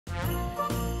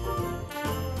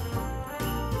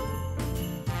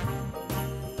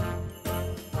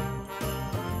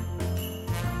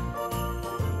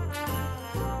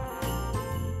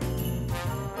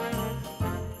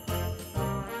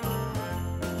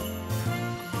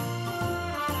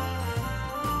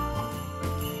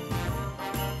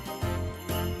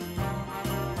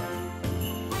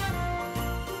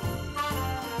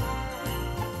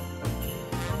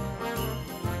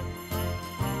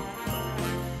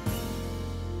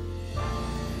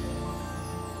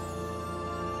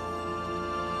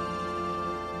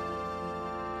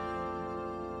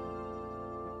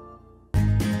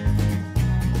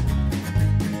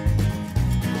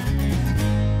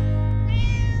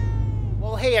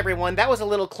hey everyone, that was a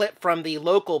little clip from the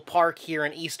local park here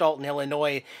in East Alton,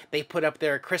 Illinois. They put up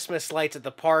their Christmas lights at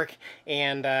the park,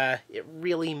 and it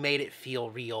really made it feel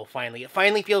real, finally. It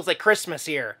finally feels like Christmas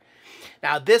here.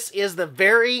 Now, this is the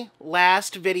very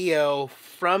last video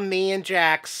from me and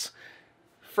Jax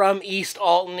from East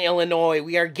Alton, Illinois.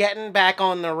 We are getting back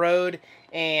on the road,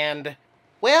 and,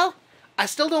 well, I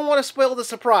still don't want to spoil the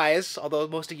surprise, although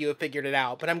most of you have figured it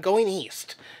out, but I'm going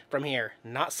east from here.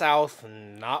 Not south,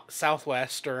 not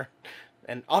southwest,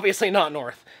 and obviously not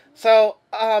north. So,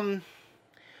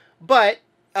 but,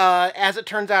 as it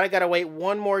turns out, I gotta wait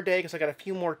one more day, because I got a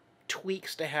few more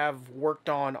tweaks to have worked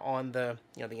on the,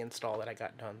 the install that I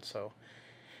got done. So,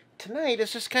 tonight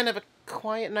is just kind of a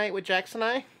quiet night with Jax and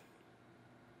I.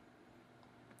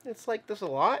 It's like this a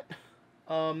lot.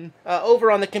 Over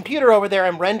on the computer over there,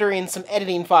 I'm rendering some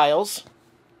editing files.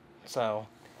 So,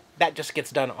 that just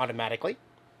gets done automatically.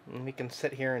 And we can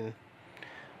sit here and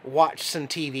watch some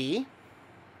TV.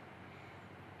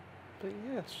 But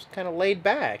yeah, it's just kind of laid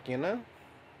back, you know?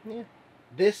 Yeah.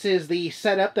 This is the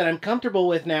setup that I'm comfortable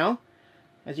with now.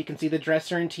 As you can see, the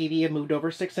dresser and TV have moved over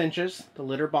 6 inches. The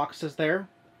litter box is there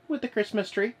with the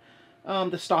Christmas tree.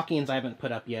 The stockings I haven't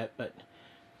put up yet, but...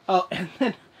 Oh, and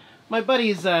then... my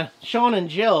buddies, Sean and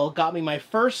Jill, got me my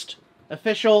first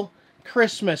official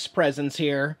Christmas presents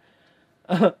here.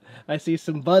 I see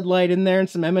some Bud Light in there and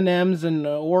some M&Ms and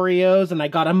Oreos, and I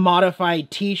got a modified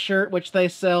t-shirt, which they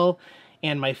sell,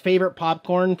 and my favorite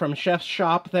popcorn from Chef's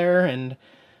Shop there, and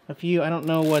a few, I don't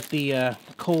know what the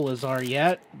colas are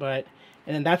yet, but,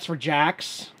 and then that's for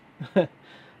Jax.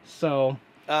 So,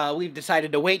 we've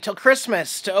decided to wait till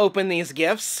Christmas to open these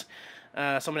gifts. So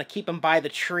I'm going to keep them by the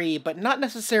tree, but not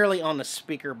necessarily on the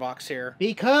speaker box here,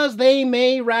 because they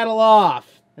may rattle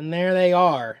off. And there they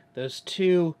are, those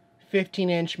two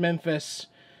 15-inch Memphis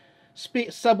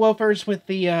subwoofers with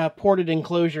the ported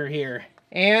enclosure here.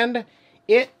 And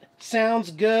it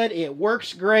sounds good, it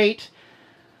works great.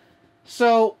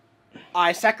 So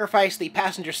I sacrificed the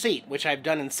passenger seat, which I've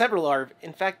done in several RVs.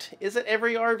 In fact, is it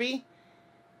every RV?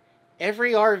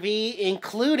 Every RV,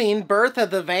 including Bertha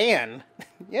the van.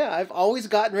 Yeah, I've always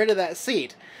gotten rid of that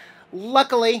seat.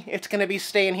 Luckily, it's going to be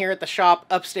staying here at the shop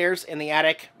upstairs in the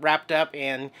attic, wrapped up,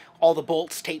 and all the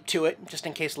bolts taped to it, just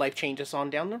in case life changes on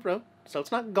down the road. So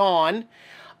it's not gone.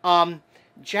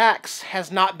 Jax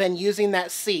has not been using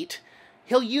that seat.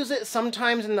 He'll use it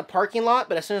sometimes in the parking lot,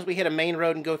 but as soon as we hit a main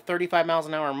road and go 35 miles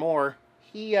an hour or more,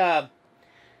 he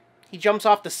jumps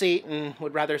off the seat and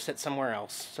would rather sit somewhere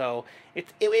else. So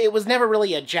it was never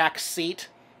really a Jax seat.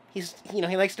 He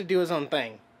likes to do his own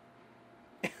thing.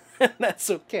 That's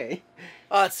okay.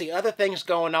 Let's see, other things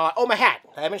going on. Oh, my hat.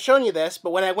 I haven't shown you this, but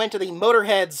when I went to the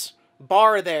Motorhead's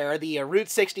bar there, the Route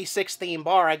 66 theme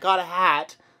bar, I got a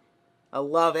hat. I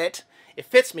love it. It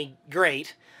fits me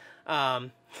great.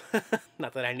 Not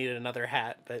that I needed another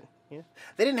hat, but yeah.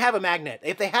 They didn't have a magnet.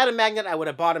 If they had a magnet, I would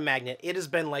have bought a magnet. It has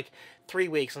been like 3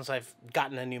 weeks since I've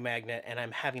gotten a new magnet, and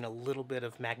I'm having a little bit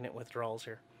of magnet withdrawals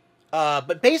here.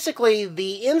 But basically,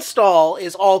 the install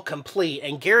is all complete,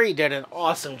 and Gary did an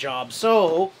awesome job.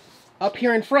 So, up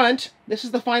here in front, this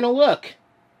is the final look.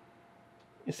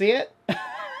 You see it?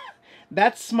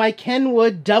 That's my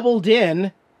Kenwood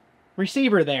doubled-in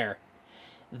receiver there.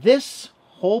 This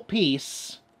whole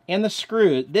piece, and the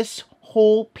screw, this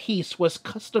whole piece was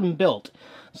custom built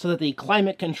so that the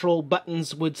climate control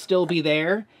buttons would still be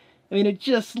there. I mean,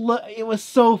 it was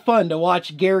so fun to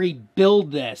watch Gary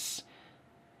build this.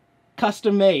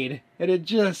 Custom made, and it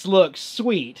just looks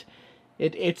sweet.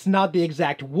 It's not the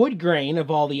exact wood grain of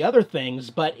all the other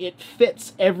things, but it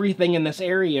fits everything in this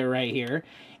area right here,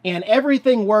 and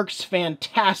everything works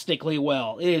fantastically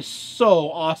well. It is so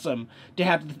awesome to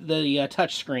have the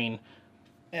touchscreen.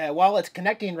 While it's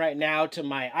connecting right now to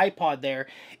my iPod there,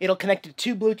 it'll connect to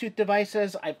 2 Bluetooth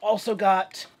devices. I've also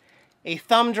got a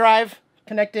thumb drive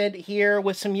connected here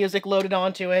with some music loaded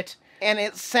onto it, and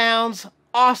it sounds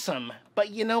awesome.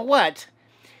 But you know what?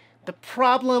 The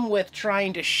problem with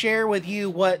trying to share with you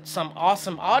what some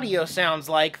awesome audio sounds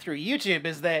like through YouTube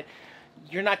is that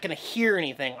you're not going to hear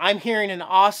anything. I'm hearing an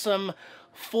awesome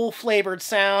full-flavored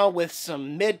sound with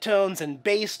some mid-tones and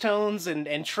bass tones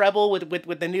and treble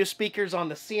with the new speakers on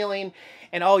the ceiling,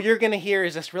 and all you're going to hear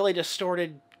is this really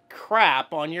distorted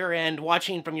crap on your end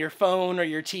watching from your phone or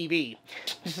your TV.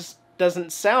 It just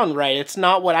doesn't sound right. It's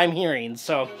not what I'm hearing,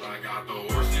 so... I got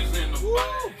the horses in the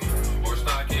back.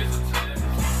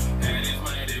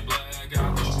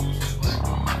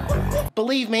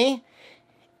 Believe me,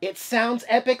 it sounds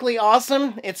epically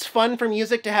awesome. It's fun for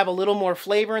music to have a little more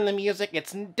flavor in the music.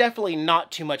 It's definitely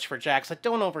not too much for Jax. Like,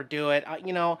 don't overdo it.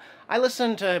 I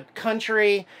listen to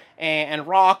country and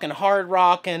rock and hard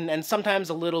rock and sometimes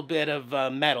a little bit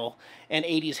of metal and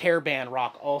 80s hairband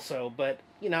rock also. But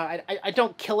you know, I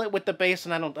don't kill it with the bass,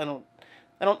 and I don't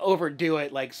overdo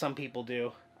it like some people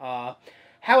do.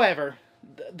 However,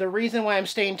 the reason why I'm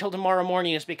staying till tomorrow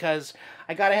morning is because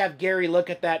I gotta have Gary look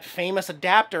at that famous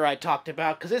adapter I talked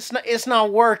about, because it's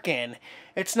not working.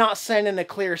 It's not sending a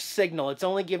clear signal. It's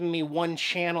only giving me one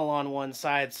channel on one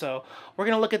side, so we're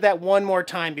gonna look at that one more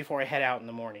time before I head out in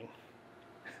the morning.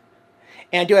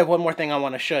 And I do have one more thing I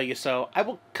want to show you, so I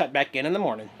will cut back in the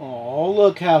morning. Oh,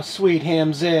 look how sweet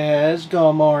Hims is.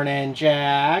 Good morning,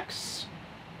 Jax.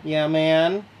 Yeah,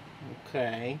 man?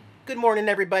 Okay. Good morning,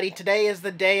 everybody. Today is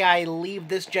the day I leave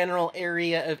this general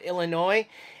area of Illinois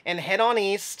and head on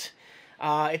east.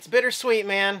 It's bittersweet,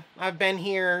 man. I've been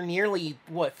here nearly,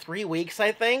 3 weeks,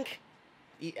 I think?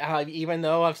 Even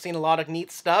though I've seen a lot of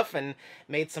neat stuff and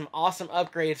made some awesome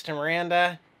upgrades to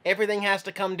Miranda, everything has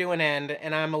to come to an end,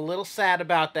 and I'm a little sad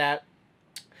about that.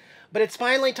 But it's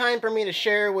finally time for me to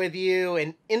share with you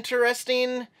an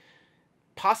interesting,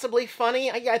 possibly funny,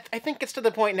 I think it's to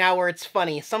the point now where it's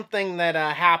funny, something that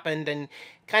happened, and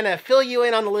kind of fill you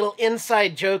in on the little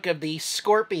inside joke of the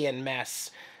scorpion mess.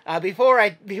 Before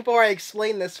I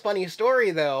explain this funny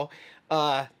story, though,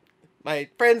 my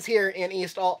friends here in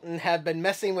East Alton have been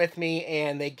messing with me,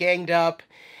 and they ganged up,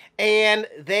 and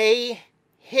they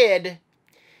hid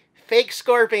fake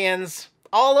scorpions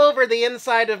all over the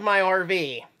inside of my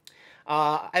RV.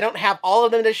 I don't have all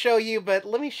of them to show you, but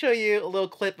let me show you a little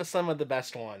clip of some of the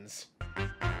best ones.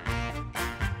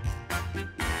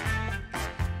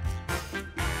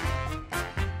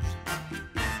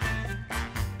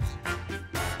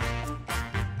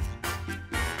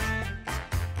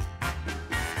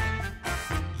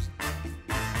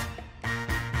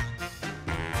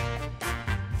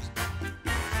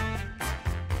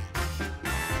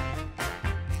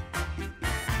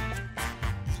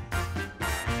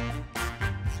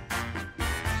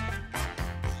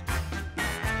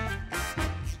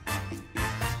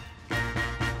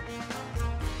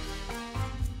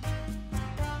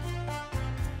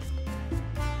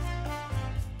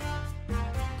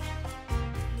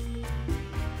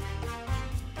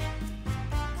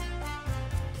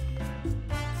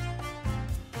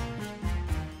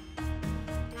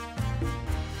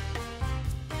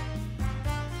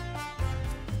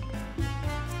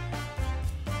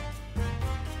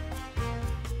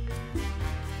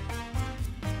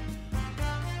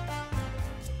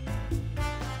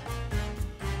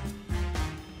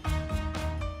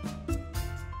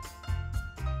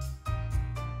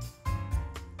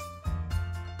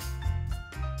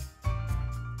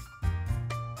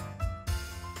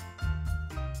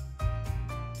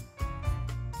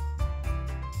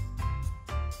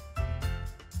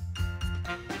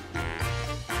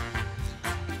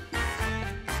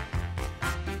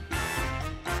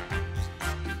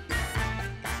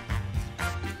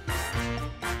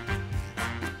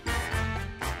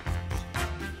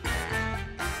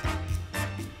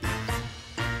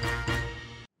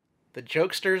 The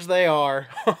jokesters they are.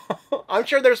 I'm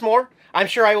sure there's more. I'm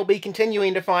sure I will be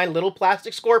continuing to find little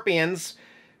plastic scorpions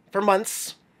for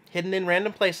months, hidden in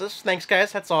random places. Thanks,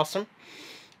 guys. That's awesome.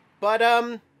 But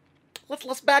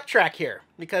let's backtrack here,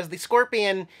 because the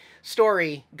scorpion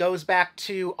story goes back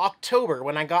to October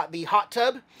when I got the hot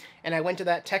tub, and I went to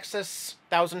that Texas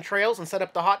 1,000 Trails and set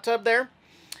up the hot tub there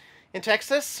in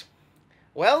Texas.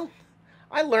 Well,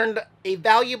 I learned a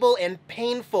valuable and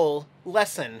painful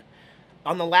lesson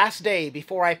on the last day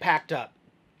before I packed up.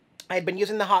 I had been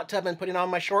using the hot tub and putting on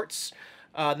my shorts.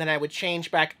 Then I would change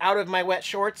back out of my wet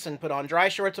shorts and put on dry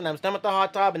shorts when I was done with the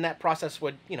hot tub, and that process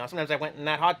would, sometimes I went in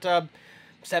that hot tub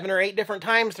 7 or 8 different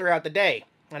times throughout the day.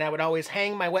 And I would always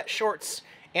hang my wet shorts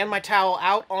and my towel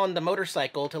out on the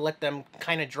motorcycle to let them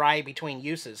kind of dry between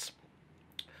uses.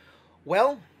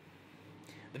 Well,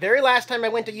 the very last time I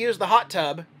went to use the hot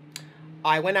tub,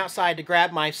 I went outside to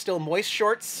grab my still moist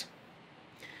shorts,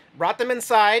 brought them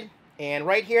inside, and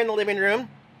right here in the living room,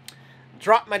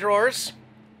 dropped my drawers,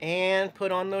 and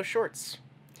put on those shorts.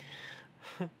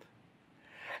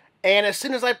 And as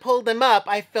soon as I pulled them up,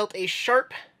 I felt a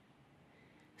sharp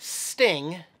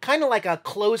sting, kind of like a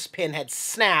clothespin had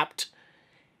snapped,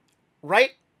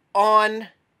 right on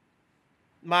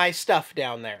my stuff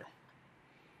down there.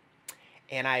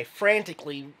 And I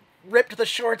frantically ripped the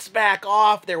shorts back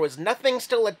off. There was nothing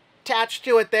still attached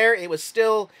to it there. It was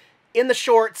still in the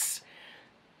shorts.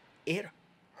 It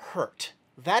hurt.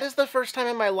 That is the first time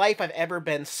in my life I've ever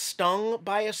been stung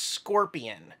by a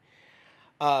scorpion.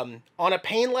 On a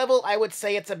pain level, I would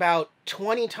say it's about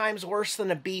 20 times worse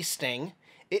than a bee sting.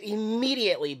 It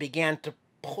immediately began to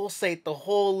pulsate the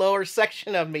whole lower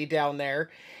section of me down there.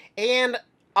 And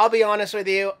I'll be honest with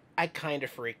you, I kind of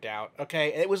freaked out,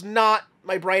 okay? It was not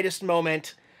my brightest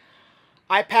moment.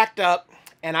 I packed up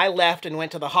and I left and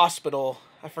went to the hospital.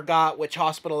 I forgot which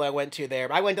hospital I went to there,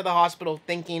 but I went to the hospital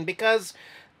thinking, because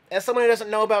as someone who doesn't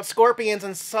know about scorpions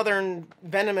and southern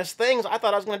venomous things, I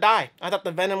thought I was going to die. I thought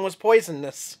the venom was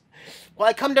poisonous. Well,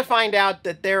 I come to find out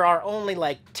that there are only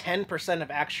like 10%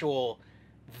 of actual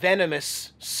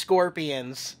venomous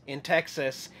scorpions in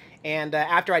Texas. And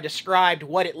after I described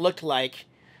what it looked like,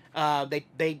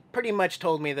 they pretty much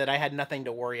told me that I had nothing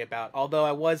to worry about. Although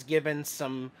I was given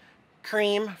some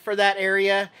cream for that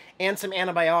area and some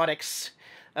antibiotics.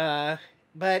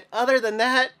 But other than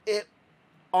that,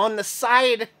 on the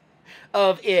side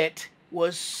of it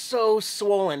was so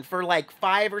swollen for like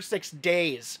 5 or 6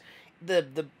 days.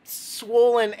 The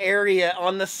swollen area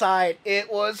on the side,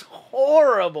 it was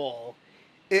horrible.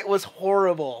 It was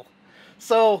horrible.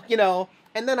 So, you know,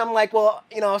 and then I'm like, well,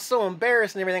 you know, I was so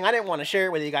embarrassed and everything. I didn't want to share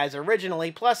it with you guys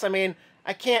originally. Plus, I mean,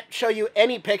 I can't show you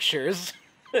any pictures.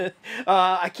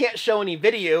 I can't show any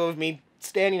video of me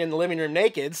standing in the living room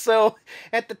naked. So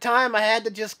at the time, I had to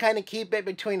just kind of keep it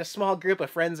between a small group of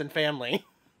friends and family.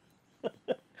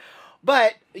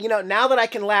 But, you know, now that I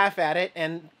can laugh at it,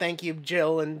 and thank you,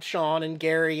 Jill and Sean and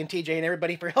Gary and TJ and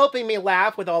everybody for helping me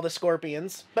laugh with all the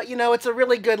scorpions. But, you know, it's a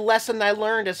really good lesson I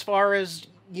learned as far as,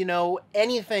 you know,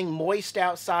 anything moist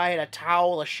outside, a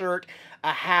towel, a shirt,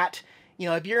 a hat. You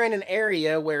know, if you're in an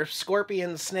area where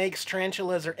scorpions, snakes,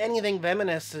 tarantulas, or anything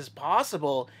venomous is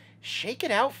possible, shake it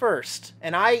out first.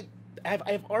 And I've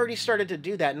already started to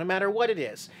do that, no matter what it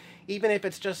is. Even if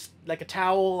it's just like a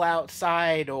towel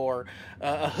outside or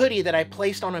a hoodie that I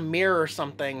placed on a mirror or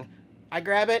something, I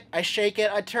grab it, I shake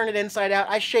it, I turn it inside out,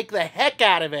 I shake the heck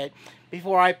out of it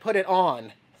before I put it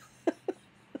on.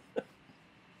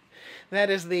 That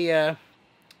is the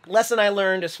lesson I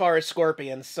learned as far as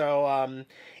scorpions. So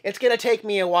it's going to take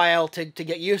me a while to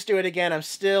get used to it again. I'm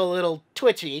still a little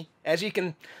twitchy, as you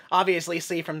can obviously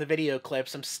see from the video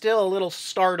clips. I'm still a little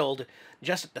startled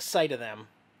just at the sight of them.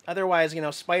 Otherwise, you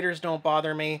know, spiders don't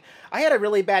bother me. I had a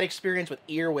really bad experience with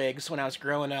earwigs when I was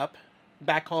growing up.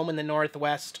 Back home in the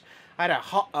Northwest, I had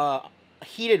a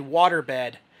heated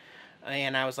waterbed,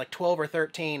 and I was like 12 or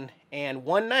 13. And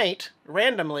one night,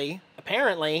 randomly,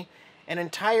 apparently, an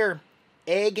entire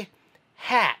egg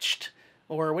hatched,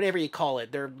 or whatever you call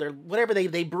it. They're whatever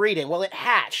they breed in. Well, it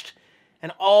hatched,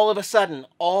 and all of a sudden,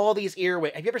 all these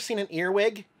earwigs. Have you ever seen an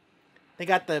earwig? They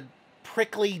got the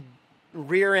prickly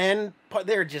rear end.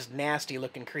 They're just nasty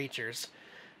looking creatures.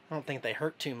 I don't think they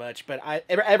hurt too much, but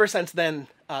ever since then,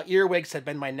 earwigs have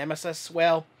been my nemesis.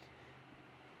 Well,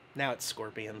 now it's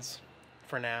scorpions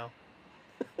for now.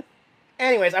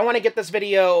 Anyways, I want to get this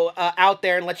video out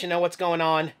there and let you know what's going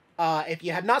on. If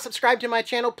you have not subscribed to my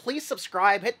channel, please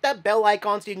subscribe. Hit that bell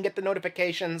icon so you can get the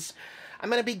notifications. I'm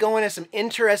going to be going to some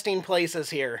interesting places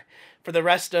here for the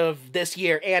rest of this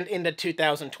year and into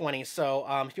 2020. So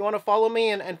if you want to follow me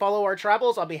and follow our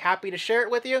travels, I'll be happy to share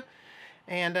it with you.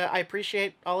 And I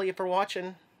appreciate all of you for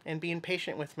watching and being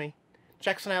patient with me.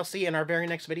 Jackson, I'll see you in our very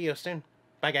next video soon.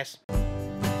 Bye, guys.